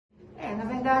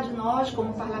verdade, nós,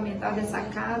 como parlamentar dessa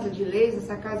Casa de Leis,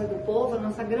 essa Casa do Povo, a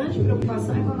nossa grande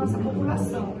preocupação é com a nossa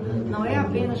população. Não é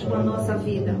apenas com a nossa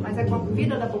vida, mas é com a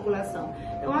vida da população.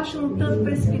 Eu acho um tanto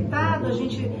precipitado a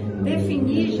gente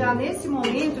definir já nesse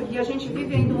momento, que a gente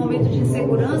vive ainda um momento de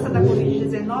insegurança da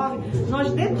Covid-19,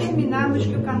 nós determinarmos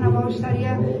que o carnaval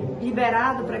estaria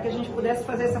liberado para que a gente pudesse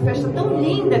fazer essa festa tão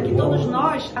linda que todos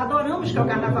nós adoramos, que é o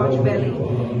Carnaval de Belém.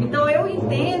 Então eu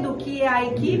entendo que a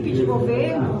equipe de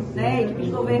governo, né, a equipe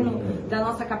de governo da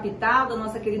nossa capital, da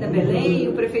nossa querida Belém, e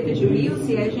o prefeito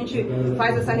Edmilson, e a gente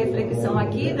faz essa reflexão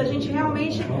aqui, da gente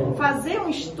realmente fazer um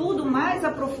estudo mais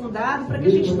aprofundado para que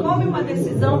a gente tome uma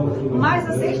decisão mais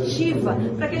assertiva,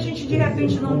 para que a gente de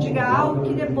repente não diga algo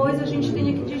que depois a gente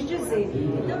tenha que desdizer.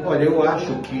 Então... Olha, eu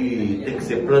acho que tem que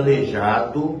ser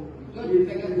planejado,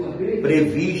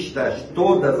 previstas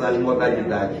todas as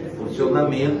modalidades de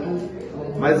funcionamento,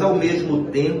 mas ao mesmo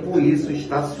tempo isso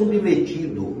está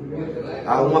submetido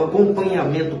a um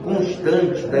acompanhamento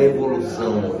constante da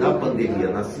evolução da pandemia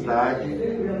na cidade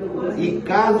e,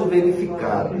 caso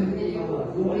verificado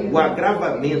o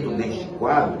agravamento deste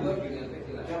quadro,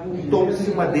 tome-se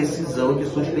uma decisão de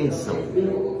suspensão.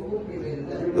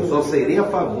 Eu só serei a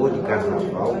favor de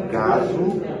carnaval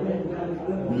caso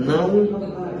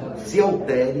não se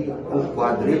altere o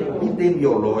quadro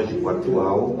epidemiológico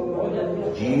atual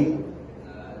de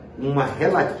uma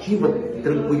relativa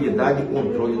tranquilidade e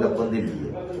controle da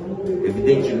pandemia.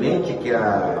 Evidentemente que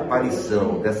a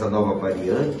aparição dessa nova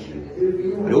variante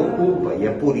preocupa, e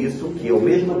é por isso que, ao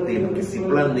mesmo tempo que se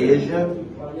planeja,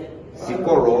 se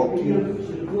coloque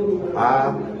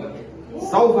a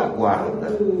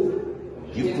salvaguarda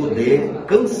de poder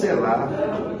cancelar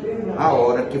a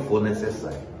hora que for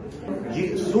necessário,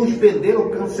 de suspender ou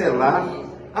cancelar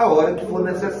a hora que for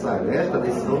necessário. Esta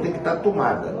decisão tem que estar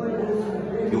tomada.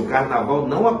 E o carnaval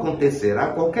não acontecerá a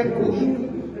qualquer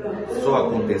custo. Só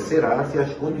acontecerá se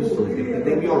as condições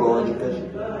epidemiológicas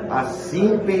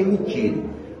assim permitirem.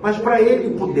 Mas para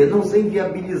ele poder não ser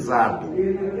inviabilizado,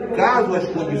 caso as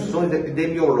condições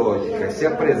epidemiológicas se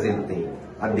apresentem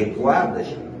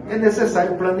adequadas, é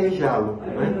necessário planejá-lo,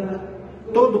 né?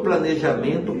 Todo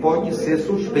planejamento pode ser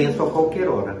suspenso a qualquer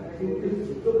hora.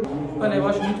 Olha, eu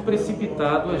acho muito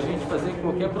precipitado a gente fazer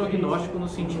qualquer prognóstico no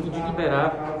sentido de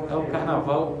liberar o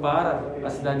carnaval para a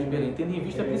cidade de Belém, tendo em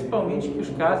vista principalmente que os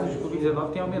casos de Covid-19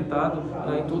 têm aumentado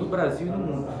em todo o Brasil e no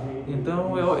mundo.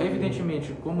 Então,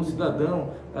 evidentemente, como cidadão,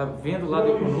 vendo o lado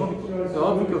econômico, é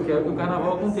óbvio que eu quero que o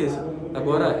carnaval aconteça.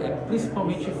 Agora, é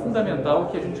principalmente fundamental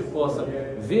que a gente possa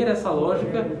ver essa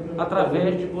lógica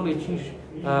através de boletins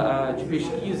de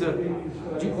pesquisa,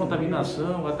 de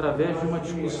contaminação, através de uma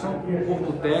discussão com o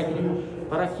corpo técnico,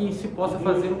 para que se possa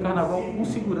fazer um carnaval com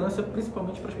segurança,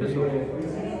 principalmente para as pessoas.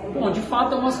 Bom, de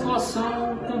fato é uma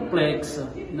situação complexa,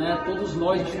 né? Todos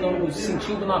nós estamos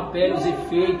sentindo na pele os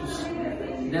efeitos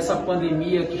dessa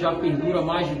pandemia que já perdura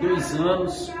mais de 2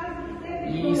 anos,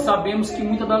 e sabemos que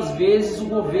muitas das vezes o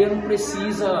governo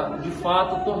precisa de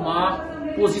fato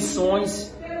tomar posições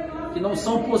que não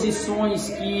são posições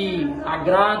que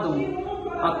agradam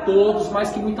a todos, mas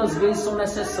que muitas vezes são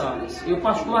necessárias. Eu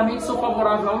particularmente sou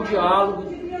favorável ao diálogo,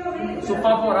 sou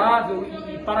favorável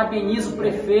e parabenizo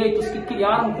prefeitos que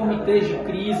criaram comitês de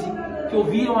crise, que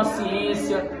ouviram a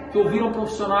ciência, que ouviram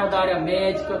profissionais da área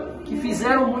médica, que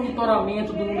fizeram o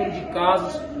monitoramento do número de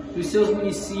casos dos seus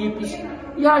municípios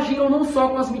e agiram não só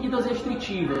com as medidas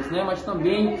restritivas, né, mas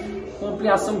também com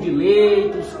ampliação de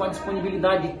leitos, com a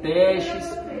disponibilidade de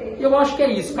testes. E eu acho que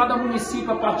é isso, cada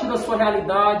município, a partir da sua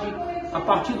realidade, a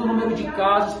partir do número de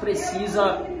casos,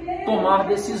 precisa tomar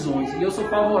decisões. E eu sou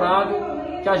favorável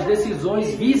que as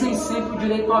decisões visem sempre o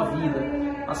direito à vida,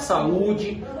 à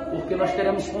saúde, porque nós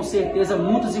teremos com certeza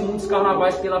muitos e muitos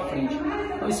carnavais pela frente.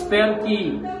 Então espero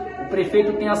que o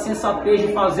prefeito tenha a sensatez de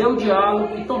fazer o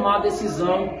diálogo e tomar a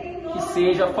decisão que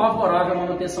seja favorável à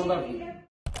manutenção da vida.